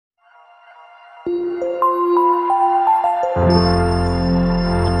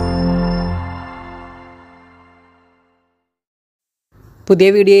പുതിയ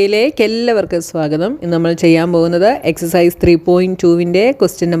വീഡിയോയിലേക്ക് എല്ലാവർക്കും സ്വാഗതം. ഇന്ന് നമ്മൾ ചെയ്യാൻ പോകുന്നത് എക്സസൈസ് 3.2-ന്റെ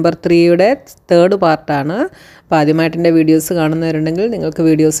ക്വസ്റ്റ്യൻ നമ്പർ 3-യുടെ തേർഡ് പാർട്ടാണ്. അപ്പോൾ ആദ്യമായിട്ട് എൻ്റെ വീഡിയോസ് കാണുന്നവരുണ്ടെങ്കിൽ നിങ്ങൾക്ക്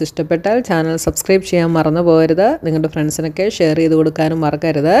വീഡിയോസ് ഇഷ്ടപ്പെട്ടാൽ ചാനൽ സബ്സ്ക്രൈബ് ചെയ്യാൻ മറന്നു പോകരുത്. നിങ്ങളുടെ ഫ്രണ്ട്സിനൊക്കെ ഷെയർ ചെയ്ത് കൊടുക്കാനും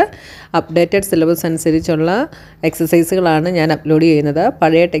മറക്കരുത്. അപ്ഡേറ്റഡ് സിലബസ് അനുസരിച്ചുള്ള എക്സസൈസുകളാണ് ഞാൻ അപ്ലോഡ് ചെയ്യുന്നത്.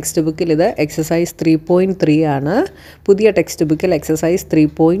 പഴയ ടെക്സ്റ്റ് ബുക്കിൽ ഇത് എക്സസൈസ് 3.3 ആണ്, പുതിയ ടെക്സ്റ്റ് ബുക്കിൽ എക്സസൈസ്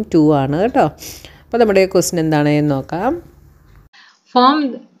 3.2 ആണ് കേട്ടോ. അപ്പോൾ നമ്മുടെ ക്വസ്റ്റ്യൻ എന്താണെന്ന് നോക്കാം. Form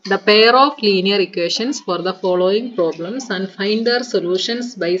the pair of linear equations for the following problems and find their solutions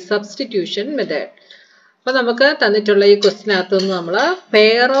by substitution method. അപ്പോൾ നമുക്ക് തന്നിട്ടുള്ള ഈ ക്വസ്റ്റിനകത്തുനിന്ന് നമ്മൾ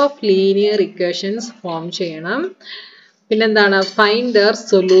pair of linear equations form ചെയ്യണം. പിന്നെന്താണ് find their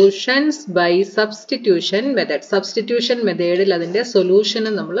solutions by substitution method. Substitution മെത്തേഡിൽ അതിൻ്റെ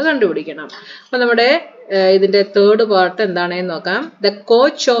സൊല്യൂഷനും നമ്മൾ കണ്ടുപിടിക്കണം. അപ്പോൾ നമ്മുടെ ഇതിൻ്റെ തേർഡ് പാർട്ട് എന്താണെന്ന് നോക്കാം. The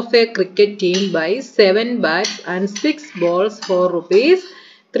coach of a cricket team buys 7 bats and 6 balls for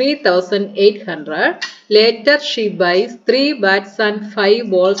 ₹3,800. Later she buys 3 bats and 5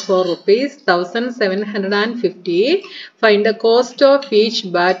 balls for ₹1,750. Find the cost of each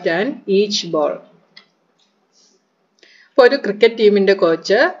bat and each ball. ഇപ്പോൾ ഒരു ക്രിക്കറ്റ് ടീമിൻ്റെ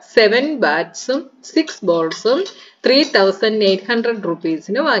കോച്ച് 7 ബാറ്റ്സും 6 ബോൾസും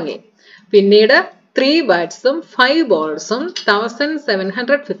 ₹3,800 വാങ്ങി. പിന്നീട് 3 ബാറ്റ്സും 5 ബോൾസും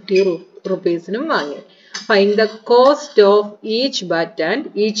 ₹1,750 വാങ്ങി. Find the cost of each bat and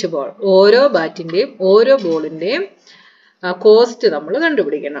each ball. ഓരോ ബാറ്റിൻ്റെയും ഓരോ ബോളിൻ്റെയും cost നമ്മൾ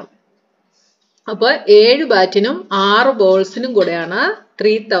കണ്ടുപിടിക്കണം. അപ്പോൾ 7 ബാറ്റിനും 6 ബോൾസിനും കൂടെയാണ്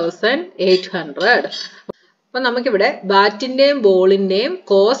 3,800. അപ്പം നമുക്കിവിടെ ബാറ്റിൻ്റെയും ബോളിൻ്റെയും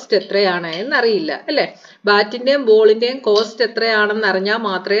കോസ്റ്റ് എത്രയാണ് എന്നറിയില്ല അല്ലേ. ബാറ്റിൻ്റെയും ബോളിൻ്റെയും കോസ്റ്റ് എത്രയാണെന്ന് അറിഞ്ഞാൽ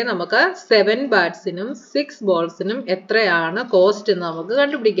മാത്രമേ നമുക്ക് 7 ബാറ്റ്സിനും 6 ബോൾസിനും എത്രയാണ് കോസ്റ്റ് എന്ന് നമുക്ക്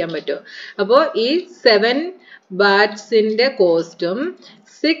കണ്ടുപിടിക്കാൻ പറ്റൂ. അപ്പോൾ ഈ 7 ബാറ്റ്സിൻ്റെ കോസ്റ്റും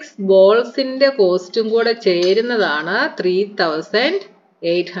 6 ബോൾസിൻ്റെ കോസ്റ്റും കൂടെ ചേരുന്നതാണ്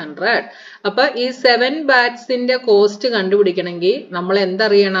 3,800. അപ്പൊ ഈ 7 ബാറ്റ്സിന്റെ കോസ്റ്റ് കണ്ടുപിടിക്കണമെങ്കിൽ നമ്മൾ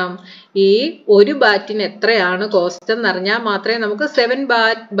എന്തറിയണം? ഈ ഒരു ബാറ്റിന് എത്രയാണ് കോസ്റ്റ് എന്നറിഞ്ഞാൽ മാത്രമേ നമുക്ക് 7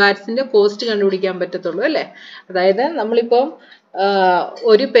 ബാറ്റ്സിന്റെ കോസ്റ്റ് കണ്ടുപിടിക്കാൻ പറ്റത്തുള്ളൂ അല്ലേ. അതായത് നമ്മളിപ്പം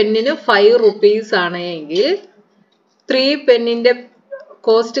ഒരു പെന്നിന് 5 rupees ആണ് എങ്കിൽ 3 പെന്നിന്റെ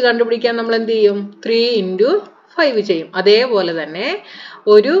കോസ്റ്റ് കണ്ടുപിടിക്കാൻ നമ്മൾ എന്ത് ചെയ്യും? 3 × 5 ചെയ്യും. അതേപോലെ തന്നെ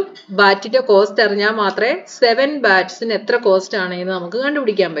ഒരു ബാറ്റിന്റെ കോസ്റ്റ് അറിഞ്ഞാൽ മാത്രമേ 7 ബാറ്റ്സിന് എത്ര കോസ്റ്റ് ആണെന്ന് നമുക്ക്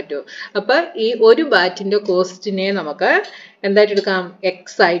കണ്ടുപിടിക്കാൻ പറ്റൂ. അപ്പൊ ഈ ഒരു ബാറ്റിന്റെ കോസ്റ്റിനെ നമുക്ക് എന്തായിട്ട് എടുക്കാം?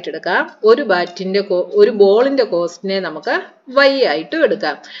 എക്സ് ആയിട്ട് എടുക്കാം. ഒരു ബോളിന്റെ കോസ്റ്റിനെ നമുക്ക് വൈ ആയിട്ട്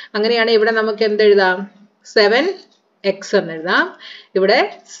എടുക്കാം. അങ്ങനെയാണ് ഇവിടെ നമുക്ക് എന്തെഴുതാം? 7x എന്ന് എഴുതാം. ഇവിടെ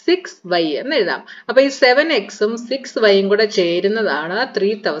 6y എന്ന് എഴുതാം. അപ്പൊ ഈ 7xഉം 6yയും കൂടെ ചേരുന്നതാണ്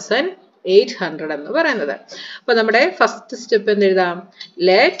 3,800 എന്ന് പറയുന്നത്. അപ്പൊ നമ്മുടെ ഫസ്റ്റ് സ്റ്റെപ്പ് എന്ത് എഴുതാം?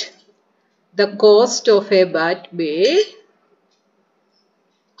 Let the cost of A bat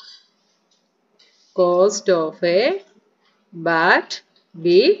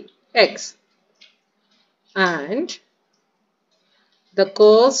B x and the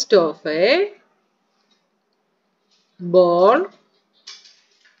cost of a ball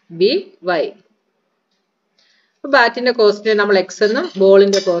be y. ബാറ്റിന്റെ കോസ്റ്റിനെ നമ്മൾ എക്സ് എന്നും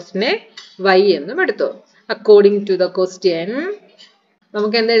ബോളിന്റെ കോസ്റ്റിനെ വൈ എന്നും എടുത്തു. അക്കോർഡിംഗ് ടു ദ ക്വസ്റ്റ്യൻ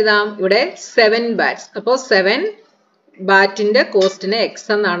നമുക്ക് എന്തെഴുതാം? ഇവിടെ 7 ബാറ്റ്സ്. അപ്പോൾ 7 ബാറ്റിന്റെ കോസ്റ്റിനെ എക്സ്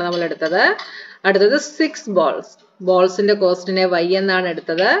എന്നാണ് നമ്മൾ എടുത്തത്. അടുത്തത് 6 ബോൾസിന്റെ കോസ്റ്റിനെ വൈ എന്നാണ്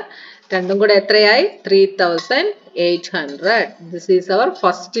എടുത്തത്. രണ്ടും കൂടെ എത്രയായി? 3,800. This is our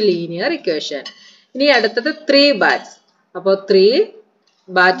first linear equation. ഇനി അടുത്തത് 3 ബാറ്റ്സ്. അപ്പോൾ 3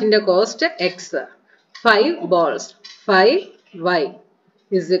 ബാറ്റിന്റെ cost X, 5 balls 5y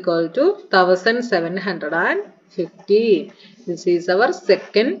is equal to 1,750. This is our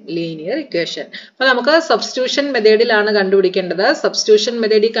second linear equation. അപ്പോൾ നമുക്ക് സബ്സ്റ്റിറ്റ്യൂഷൻ മെത്തേഡിലാണ് കണ്ടുപിടിക്കേണ്ടത്. സബ്സ്റ്റിറ്റ്യൂഷൻ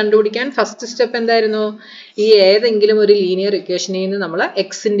മെത്തേഡിൽ കണ്ടുപിടിക്കാൻ ഫസ്റ്റ് സ്റ്റെപ്പ് എന്തായിരുന്നു? ഈ ഏതെങ്കിലും ഒരു ലീനിയർ ഇക്വേഷനിൽ നിന്ന് നമ്മൾ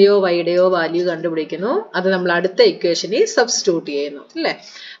എക്സിന്റെയോ വൈയുടെയോ വാല്യൂ കണ്ടുപിടിക്കുന്നു. അത് നമ്മൾ അടുത്ത ഇക്വേഷനിൽ സബ്സ്റ്റിറ്റ്യൂട്ട് ചെയ്യുന്നു അല്ലേ.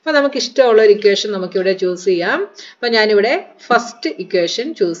 അപ്പൊ നമുക്ക് ഇഷ്ടമുള്ള ഒരു ഇക്വേഷൻ നമുക്കിവിടെ ചൂസ് ചെയ്യാം. അപ്പൊ ഞാനിവിടെ ഫസ്റ്റ് ഇക്വേഷൻ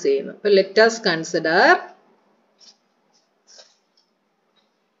ചൂസ് ചെയ്യുന്നു. അപ്പൊ ലെറ്റ് us കൺസിഡർ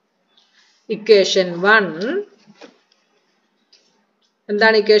ഇക്വേഷൻ 1.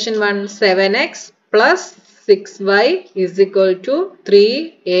 എന്താണ് equation 1? 7x plus 6y is equal to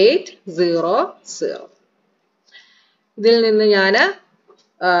 3,800. ഇതിൽ നിന്ന് ഞാൻ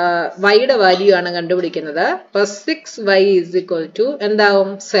വൈയുടെ വാല്യൂ ആണ് കണ്ടുപിടിക്കുന്നത്. അപ്പൊ 6y is equal to എന്താവും?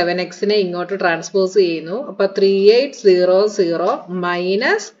 7xനെ ഇങ്ങോട്ട് ട്രാൻസ്പോസ് ചെയ്യുന്നു. അപ്പൊ 3,800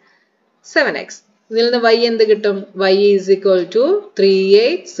 മൈനസ് 7x. ഇതിൽ നിന്ന് y എന്ത് കിട്ടും? y is equal to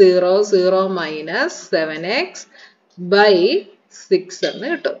 3,800 minus 7x by 6 എന്ന്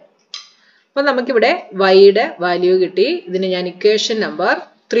കിട്ടും. അപ്പോൾ നമുക്കിവിടെ വൈയുടെ വാല്യൂ കിട്ടി. ഇതിന് ഞാൻ ഇക്വേഷൻ നമ്പർ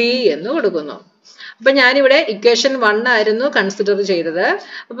 3 എന്ന് കൊടുക്കുന്നു. അപ്പോൾ ഞാനിവിടെ ഇക്വേഷൻ 1 ആയിരുന്നു കൺസിഡർ ചെയ്തത്.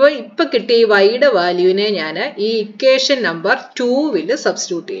 അപ്പോൾ ഇപ്പോൾ കിട്ടിയ ഈ വൈയുടെ വാല്യൂവിനെ ഞാൻ ഈ ഇക്വേഷൻ നമ്പർ 2-ൽ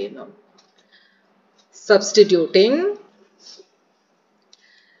സബ്സ്റ്റിറ്റ്യൂട്ട് ചെയ്യുന്നു. Substituting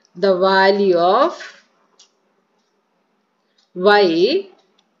the value of y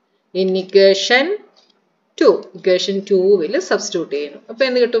in equation 2. Equation 2-ൽ substitute ചെയ്യുന്നു. അപ്പോൾ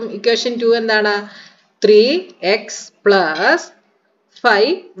എന്ത് കിട്ടും? ഇക്വേഷൻ 2 എന്താണ്? 3x plus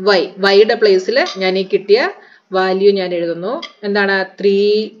 5y. വൈയുടെ പ്ലേസിൽ ഞാൻ ഈ കിട്ടിയ വാല്യൂ ഞാൻ എഴുതുന്നു. എന്താണ്?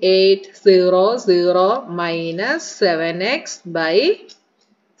 3800 minus 7x by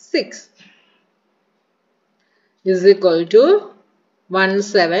 6 is equal to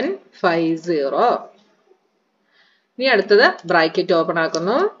 1750. ഇനി അടുത്തത് ബ്രാക്കറ്റ് ഓപ്പൺ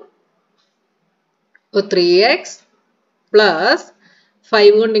ആക്കുന്നു. 3x പ്ലസ്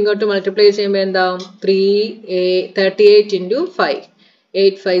 5 കൊണ്ട് ഇങ്ങോട്ട് മൾട്ടിപ്ലൈ ചെയ്യുമ്പോൾ എന്താവും? 38 into 5.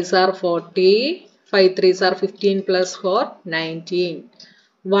 8 5s are 40. 5 3s are 15 plus 4 19.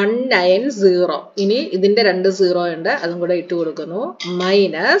 190. ഇനി ഇതിന്റെ 2 0 ഉണ്ട്, അതും കൂടെ ഇട്ട് കൊടുക്കുന്നു.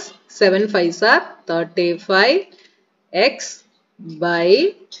 Minus 7 5s are 35. x by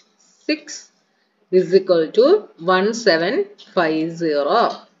 6 is equal to 1750.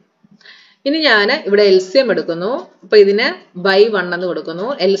 ഇനി ഞാൻ ഇവിടെ എൽസിയം എടുക്കുന്നു. അപ്പോൾ ഇതിനെ by 1 എന്ന് കൊടുക്കുന്നു.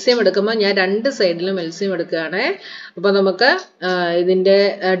 എൽസിയം എടുക്കുമ്പോൾ ഞാൻ രണ്ട് സൈഡിലും എൽസിയം എടുക്കുകയാണ്. അപ്പോൾ നമുക്ക് ഇതിന്റെ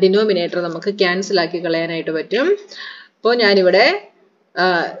ഡിനോമിനേറ്റർ നമുക്ക് ക്യാൻസൽ ആക്കി കളയാനായിട്ട് പറ്റും. അപ്പോൾ ഞാനിവിടെ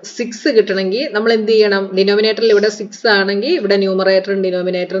 6 കിട്ടണമെങ്കിൽ നമ്മൾ എന്ത് ചെയ്യണം? ഡിനോമിനേറ്ററിൽ ഇവിടെ 6 ആണെങ്കിൽ ഇവിടെ ന്യൂമറേറ്ററും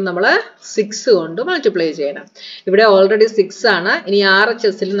ഡിനോമിനേറ്ററും നമ്മൾ 6 കൊണ്ട് മൾട്ടിപ്ലൈ ചെയ്യണം. ഇവിടെ ഓൾറെഡി 6 ആണ്. ഇനി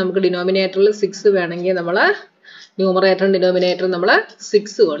RHSൽ നമുക്ക് ഡിനോമിനേറ്ററിൽ 6 വേണമെങ്കിൽ നമ്മൾ ന്യൂമറേറ്ററും ഡിനോമിനേറ്ററും നമ്മൾ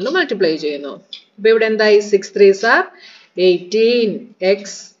 6 കൊണ്ട് മൾട്ടിപ്ലൈ ചെയ്യുന്നു. അപ്പോൾ ഇവിടെ എന്തായി? 6 3s are 18. x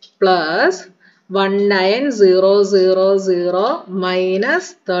plus 19000 minus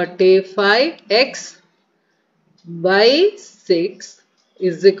 35x by 6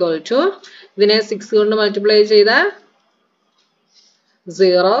 is equal to, ഇതിനെ 6 കൊണ്ട് മൾട്ടിപ്ലൈ ചെയ്ത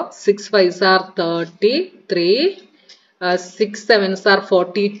 0. 6 5s are 33. 6 7s are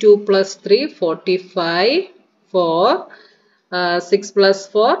 42 plus 3 45. 4 6 plus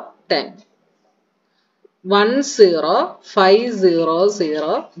 4 10.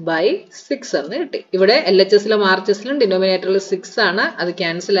 10500 by 6 എന്ന് കിട്ടി. ഇവിടെ LHSലും RHSലും ഡിനോമിനേറ്ററിൽ 6 ആണ്, അത്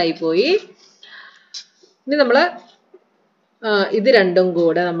ക്യാൻസൽ ആയി പോയി. ഇനി നമ്മൾ ഇത് രണ്ടും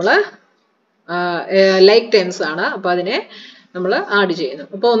കൂടെ നമ്മൾ ലൈക്ക് ടേംസ് ആണ്, അപ്പോൾ അതിനെ നമ്മൾ ആഡ് ചെയ്യുന്നു.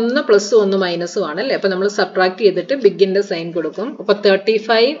 അപ്പോൾ 1 പ്ലസ് 1 മൈനസും ആണ് അല്ലേ? അപ്പോൾ നമ്മൾ സബ്ട്രാക്ട് ചെയ്തിട്ട് ബിഗിന്റെ സൈൻ കൊടുക്കും. അപ്പോൾ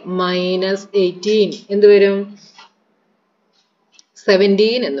 35 മൈനസ് 18 എന്ത് വരും?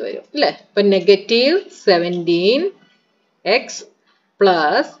 17 എന്ന് വരും അല്ലേ? അപ്പോൾ negative 17x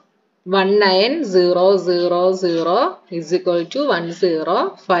plus 19000 is equal to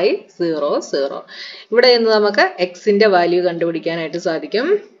 10500. ഇവിടെ നിന്ന് നമുക്ക് എക്സിന്റെ വാല്യൂ കണ്ടുപിടിക്കാനായിട്ട് സാധിക്കും.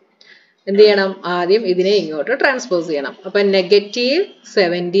 എന്ത് ചെയ്യണം? ആദ്യം ഇതിനെ ഇങ്ങോട്ട് ട്രാൻസ്പോസ് ചെയ്യണം. അപ്പം negative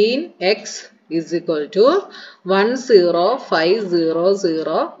 17x is equal to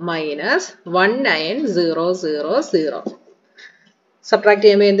 10500 minus 1900. Subtract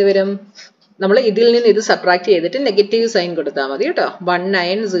ചെയ്യുമ്പോൾ എന്ത് വരും? നമ്മൾ ഇതിൽ നിന്ന് ഇത് സബ്ട്രാക്ട് ചെയ്തിട്ട് നെഗറ്റീവ് സൈൻ കൊടുത്താൽ മതി കേട്ടോ.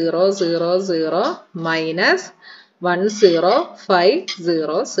 19000 മൈനസ്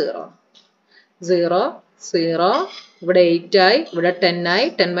 10500. 0 0 ഇവിടെ 8 ആയി, ഇവിടെ 10 ആയി.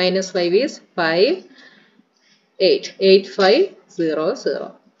 10 minus 5 is 5. 8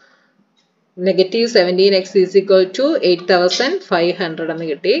 8500. Negative 17x is equal to 8500 എന്ന്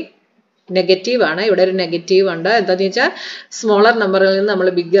കിട്ടി. നെഗറ്റീവ് ആണ്, ഇവിടെ ഒരു നെഗറ്റീവ് ഉണ്ട്. എന്താണെന്ന് വെച്ചാൽ സ്മോളർ നമ്പറിൽ നിന്ന് നമ്മൾ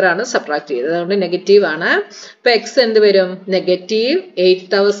ബിഗ്ഗർ ആണ് സബ്ട്രാക്ട് ചെയ്തത്, അതുകൊണ്ട് നെഗറ്റീവ് ആണ്. അപ്പോൾ എക്സ് എന്ത് വരും? Negative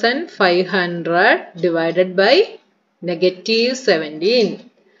 8500 divided by negative 17.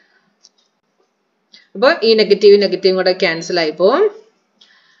 അപ്പോൾ ഈ നെഗറ്റീവും കൂടെ ക്യാൻസൽ ആയിപ്പോൾ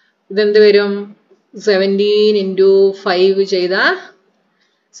ഇതെന്ത് വരും? 17 into 5 ചെയ്ത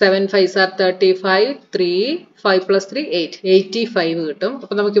 7 5s are 35. 3 5 plus 3 8. 85 കിട്ടും.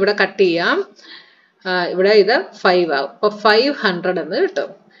 അപ്പോൾ നമുക്ക് ഇവിടെ കട്ട് ചെയ്യാം. ഇവിടെ ഇത് 5 ആവും. അപ്പോൾ 500 എന്ന് കിട്ടും.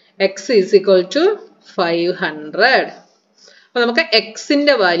 X is equal to 500. അപ്പോൾ നമുക്ക്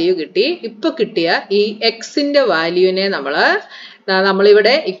എക്സിന്റെ വാല്യൂ കിട്ടി. ഇപ്പോൾ കിട്ടിയ ഈ എക്സിന്റെ വാല്യൂവിനെ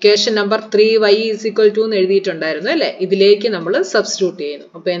നമ്മളിവിടെ equation number 3y is equal to എന്ന് എഴുതിയിട്ടുണ്ടായിരുന്നു അല്ലേ? ഇതിലേക്ക് നമ്മൾ സബ്സ്റ്റിറ്റ്യൂട്ട് ചെയ്യുന്നു.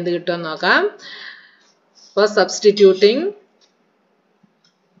 അപ്പോൾ എന്ത് കിട്ടുമെന്ന് നോക്കാം. അപ്പോൾ substituting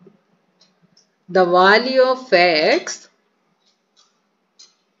the value of x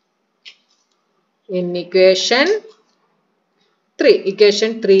in equation 3.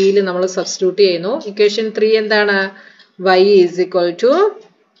 Equation 3-ൽ നമ്മൾ സബ്സ്റ്റിറ്റ്യൂട്ട് ചെയ്യുന്നു. ഇക്വേഷൻ 3 എന്താണ്? y is equal to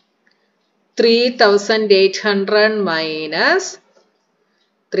 3800 minus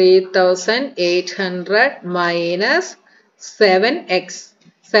 7x.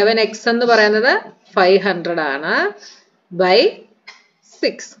 7x എന്ന് പറയുന്നത് 500 ആണ് by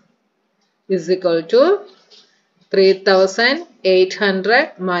 6 is equal to 3800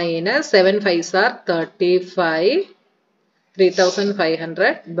 minus 7 5s are 35.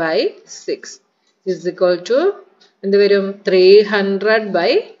 3500 by 6 is equal to 300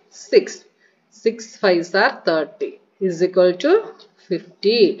 by 6. 6 5s are 30 is equal to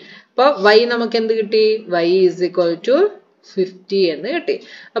 50. അപ്പോൾ y നമുക്ക് എന്ത് കിട്ടി? y is equal to 50 എന്ന് കിട്ടി.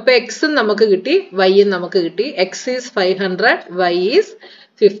 അപ്പോൾ x നമുക്ക് കിട്ടി, y നമുക്ക് കിട്ടി. x is 500, y is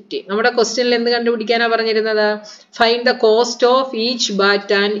 50. നമ്മുടെ ക്വസ്റ്റ്യനിൽ എന്ത് കണ്ടുപിടിക്കാനാ പറഞ്ഞിരുന്നത്? Find the cost of each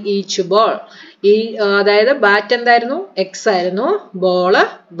bat and each ball. അതായത് ബാറ്റ് എന്തായിരുന്നു? x ആയിരുന്നു, ബോള്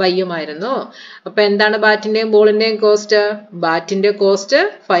y ആയിരുന്നു. അപ്പൊ എന്താണ് ബാറ്റിന്റെയും ബോളിന്റെയും കോസ്റ്റ്? ബാറ്റിന്റെ കോസ്റ്റ്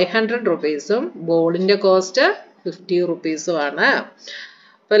 500 rupees-ഉം ബോളിന്റെ കോസ്റ്റ് 50 rupees-ഉം ആണ്.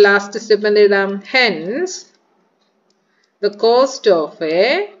 അപ്പൊ ലാസ്റ്റ് സ്റ്റെപ്പ് എന്ത് എഴുതാം? Hence the cost of a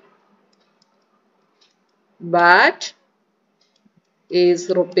bat is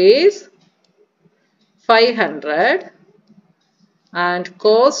rupees 500 and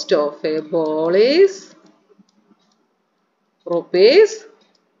cost of a ball is rupees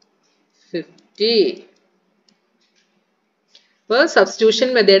 50. അപ്പോൾ സബ്സ്റ്റിറ്റ്യൂഷൻ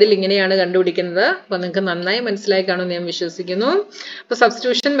മെത്തേഡിൽ ഇങ്ങനെയാണ് കണ്ടുപിടിക്കുന്നത്. അപ്പോൾ നിങ്ങൾക്ക് നന്നായി മനസ്സിലായി കാണുമെന്ന് ഞാൻ വിശ്വസിക്കുന്നു. അപ്പോൾ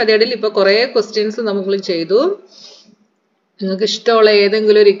സബ്സ്റ്റിറ്റ്യൂഷൻ മെത്തേഡിൽ ഇപ്പോൾ കുറേ ക്വസ്റ്റ്യൻസ് നമ്മൾ ചെയ്തു. നിങ്ങൾക്ക് ഇഷ്ടമുള്ള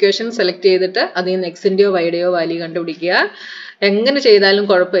ഏതെങ്കിലും ഒരു ഇക്വേഷൻ സെലക്ട് ചെയ്തിട്ട് അതിൽ നിന്ന് എക്സിന്റെയോ വൈയുടെയോ വാല്യൂ കണ്ടുപിടിക്കുക. എങ്ങനെ ചെയ്താലും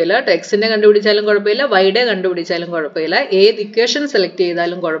കുഴപ്പമില്ല. എക്സിന്റെ കണ്ടുപിടിച്ചാലും കുഴപ്പമില്ല, വൈയുടെ കണ്ടുപിടിച്ചാലും കുഴപ്പമില്ല. ഏത് ഇക്വേഷൻ സെലക്ട്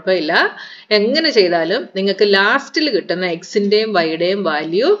ചെയ്താലും കുഴപ്പമില്ല. എങ്ങനെ ചെയ്താലും നിങ്ങൾക്ക് ലാസ്റ്റിൽ കിട്ടുന്ന എക്സിന്റെയും വൈയുടെയും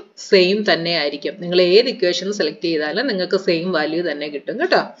വാല്യൂ സെയിം തന്നെ ആയിരിക്കും. നിങ്ങൾ ഏത് ഇക്വേഷൻ സെലക്ട് ചെയ്താലും നിങ്ങൾക്ക് സെയിം വാല്യൂ തന്നെ കിട്ടും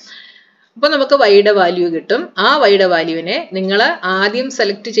കേട്ടോ. അപ്പോൾ നമുക്ക് വൈയുടെ വാല്യൂ കിട്ടും. ആ വൈയുടെ വാല്യൂവിനെ നിങ്ങൾ ആദ്യം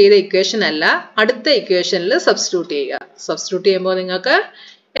സെലക്ട് ചെയ്ത ഇക്വേഷൻ അല്ല, അടുത്ത ഇക്വേഷനിൽ സബ്സ്റ്റിറ്റ്യൂട്ട് ചെയ്യുക. സബ്സ്റ്റിറ്റ്യൂട്ട് ചെയ്യുമ്പോൾ നിങ്ങൾക്ക്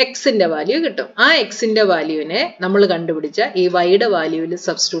എക്സിന്റെ വാല്യൂ കിട്ടും. ആ എക്സിന്റെ വാല്യൂവിനെ നമ്മൾ കണ്ടുപിടിച്ച ഈ വൈയുടെ വാല്യൂവിൽ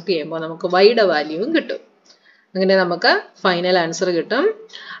സബ്സ്റ്റിറ്റ്യൂട്ട് ചെയ്യുമ്പോൾ നമുക്ക് വൈയുടെ വാല്യൂവും കിട്ടും. അങ്ങനെ നമുക്ക് ഫൈനൽ ആൻസർ കിട്ടും.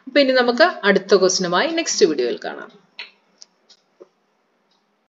 അപ്പോൾ ഇനി നമുക്ക് അടുത്ത ക്വസ്റ്റ്യനുമായി നെക്സ്റ്റ് വീഡിയോയിൽ കാണാം.